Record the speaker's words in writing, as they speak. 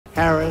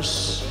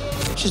Harris.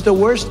 She's the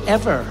worst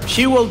ever.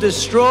 She will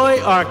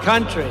destroy our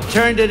country,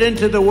 turned it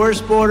into the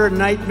worst border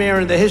nightmare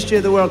in the history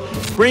of the world,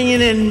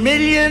 bringing in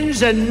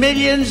millions and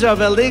millions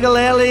of illegal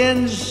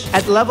aliens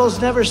at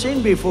levels never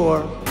seen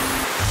before.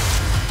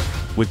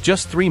 With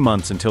just 3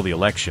 months until the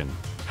election,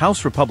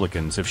 House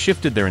Republicans have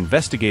shifted their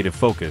investigative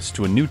focus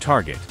to a new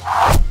target: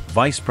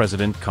 Vice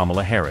President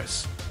Kamala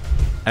Harris.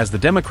 As the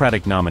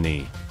Democratic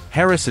nominee,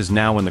 Harris is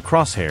now in the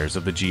crosshairs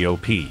of the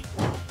GOP,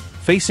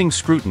 facing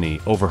scrutiny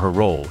over her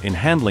role in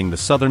handling the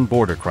southern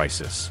border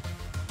crisis.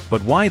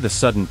 But why the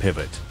sudden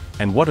pivot,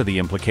 and what are the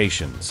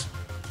implications?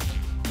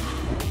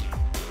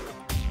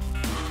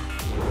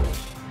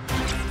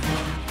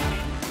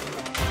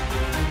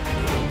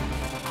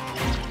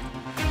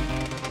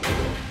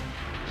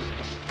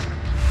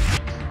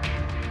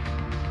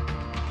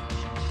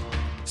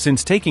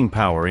 Since taking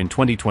power in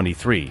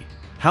 2023,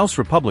 House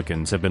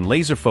Republicans have been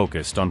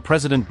laser-focused on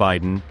President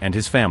Biden and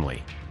his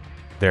family.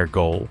 Their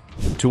goal?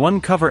 To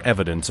uncover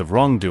evidence of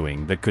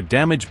wrongdoing that could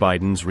damage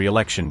Biden's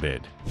re-election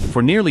bid.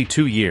 For nearly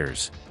 2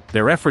 years,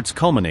 their efforts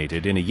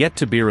culminated in a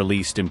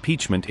yet-to-be-released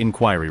impeachment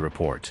inquiry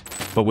report.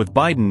 But with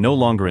Biden no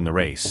longer in the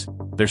race,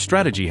 their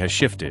strategy has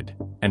shifted,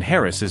 and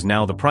Harris is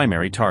now the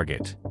primary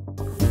target.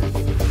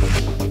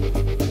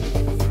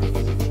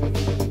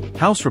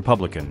 House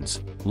Republicans,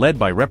 led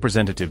by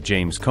Representative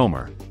James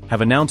Comer,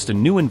 have announced a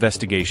new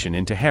investigation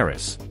into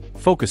Harris,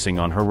 focusing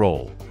on her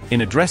role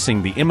in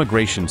addressing the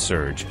immigration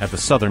surge at the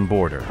southern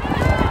border.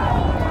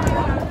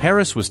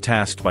 Harris was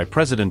tasked by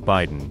President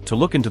Biden to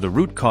look into the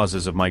root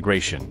causes of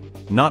migration,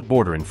 not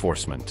border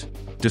enforcement.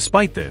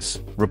 Despite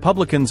this,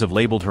 Republicans have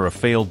labeled her a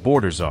failed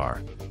border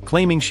czar,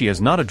 claiming she has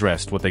not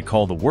addressed what they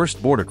call the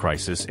worst border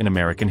crisis in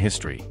American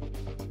history.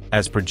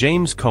 As per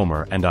James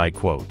Comer, and I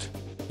quote,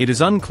 "It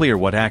is unclear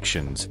what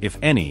actions, if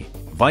any,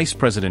 Vice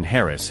President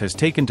Harris has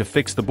taken to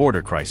fix the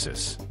border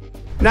crisis."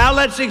 Now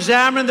let's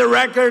examine the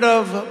record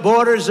of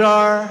border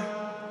czar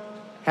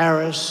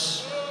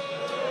Harris.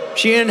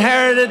 She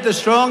inherited the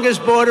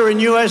strongest border in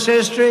U.S.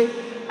 history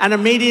and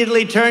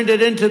immediately turned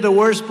it into the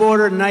worst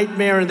border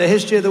nightmare in the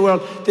history of the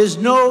world. There's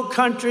no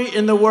country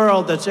in the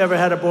world that's ever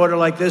had a border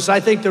like this.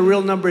 I think the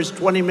real number is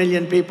 20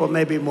 million people,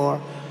 maybe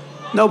more.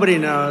 Nobody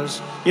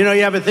knows. You know,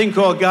 you have a thing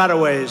called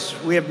gotaways.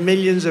 We have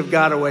millions of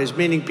gotaways,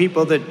 meaning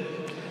people that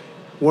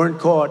weren't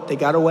caught, they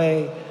got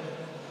away.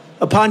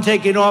 Upon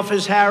taking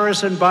office,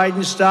 Harris and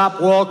Biden stopped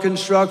wall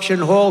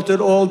construction,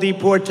 halted all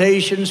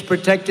deportations,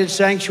 protected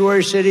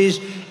sanctuary cities,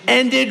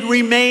 ended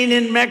Remain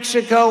in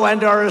Mexico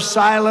and our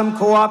asylum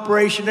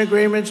cooperation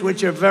agreements,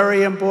 which are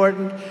very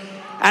important,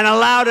 and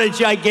allowed a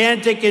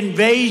gigantic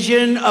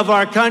invasion of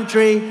our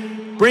country,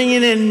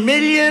 bringing in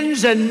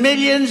millions and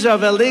millions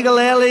of illegal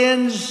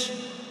aliens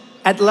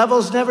at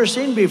levels never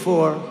seen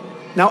before.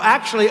 Now,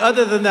 actually,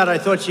 other than that, I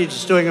thought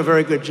she's doing a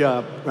very good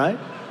job, right?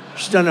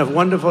 She's done a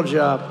wonderful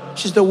job.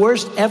 She's the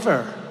worst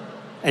ever.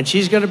 And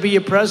she's going to be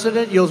your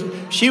president.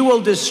 She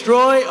will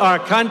destroy our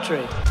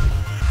country.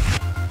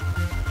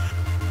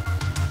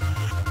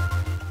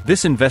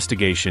 This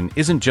investigation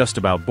isn't just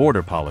about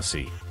border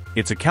policy.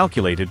 It's a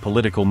calculated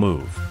political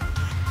move.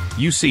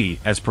 You see,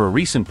 as per a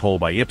recent poll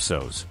by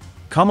Ipsos,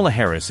 Kamala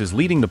Harris is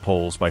leading the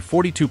polls by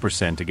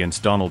 42%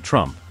 against Donald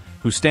Trump,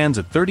 who stands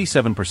at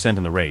 37%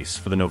 in the race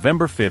for the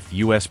November 5th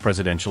U.S.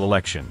 presidential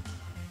election.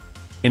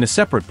 In a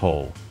separate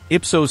poll,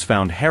 Ipsos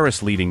found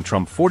Harris leading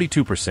Trump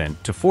 42%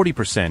 to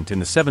 40% in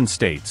the 7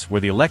 states where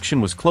the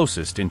election was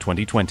closest in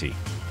 2020.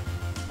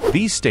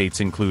 These states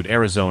include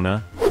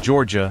Arizona,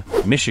 Georgia,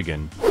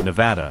 Michigan,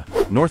 Nevada,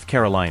 North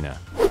Carolina,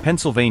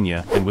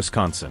 Pennsylvania, and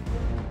Wisconsin.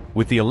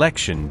 With the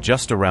election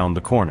just around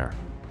the corner,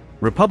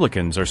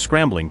 Republicans are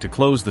scrambling to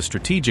close the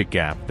strategic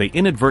gap they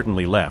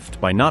inadvertently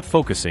left by not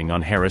focusing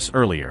on Harris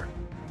earlier.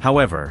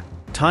 However,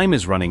 time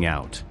is running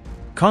out.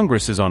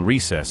 Congress is on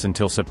recess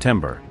until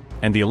September,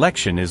 and the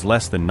election is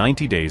less than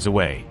 90 days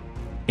away.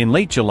 In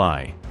late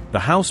July, the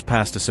House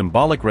passed a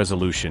symbolic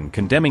resolution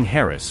condemning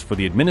Harris for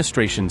the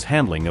administration's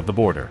handling of the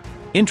border.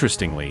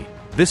 Interestingly,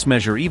 this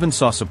measure even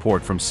saw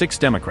support from 6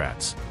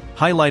 Democrats,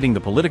 highlighting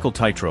the political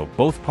tightrope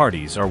both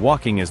parties are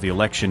walking as the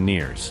election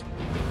nears.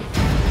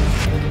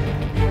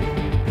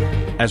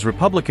 As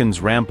Republicans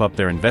ramp up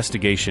their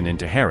investigation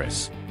into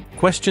Harris,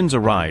 questions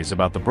arise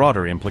about the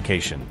broader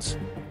implications.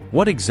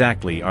 What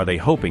exactly are they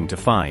hoping to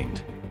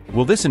find?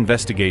 Will this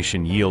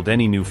investigation yield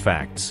any new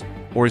facts,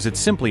 or is it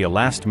simply a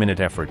last-minute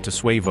effort to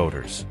sway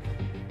voters?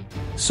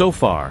 So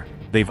far,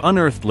 they've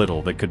unearthed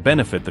little that could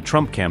benefit the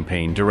Trump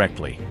campaign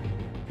directly.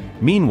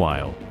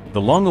 Meanwhile, the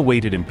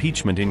long-awaited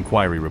impeachment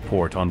inquiry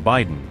report on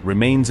Biden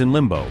remains in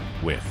limbo,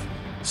 with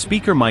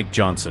Speaker Mike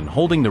Johnson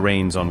holding the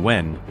reins on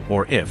when,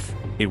 or if,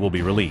 it will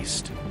be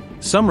released.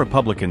 Some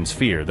Republicans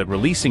fear that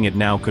releasing it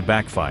now could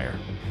backfire,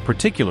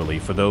 particularly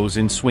for those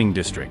in swing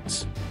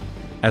districts.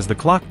 As the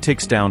clock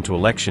ticks down to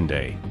Election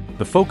Day,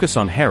 the focus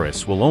on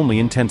Harris will only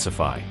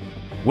intensify.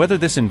 Whether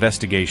this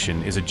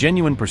investigation is a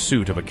genuine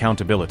pursuit of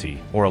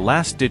accountability or a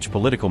last-ditch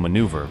political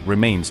maneuver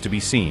remains to be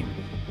seen.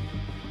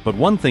 But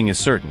one thing is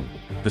certain,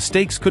 the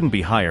stakes couldn't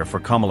be higher for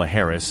Kamala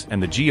Harris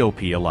and the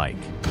GOP alike.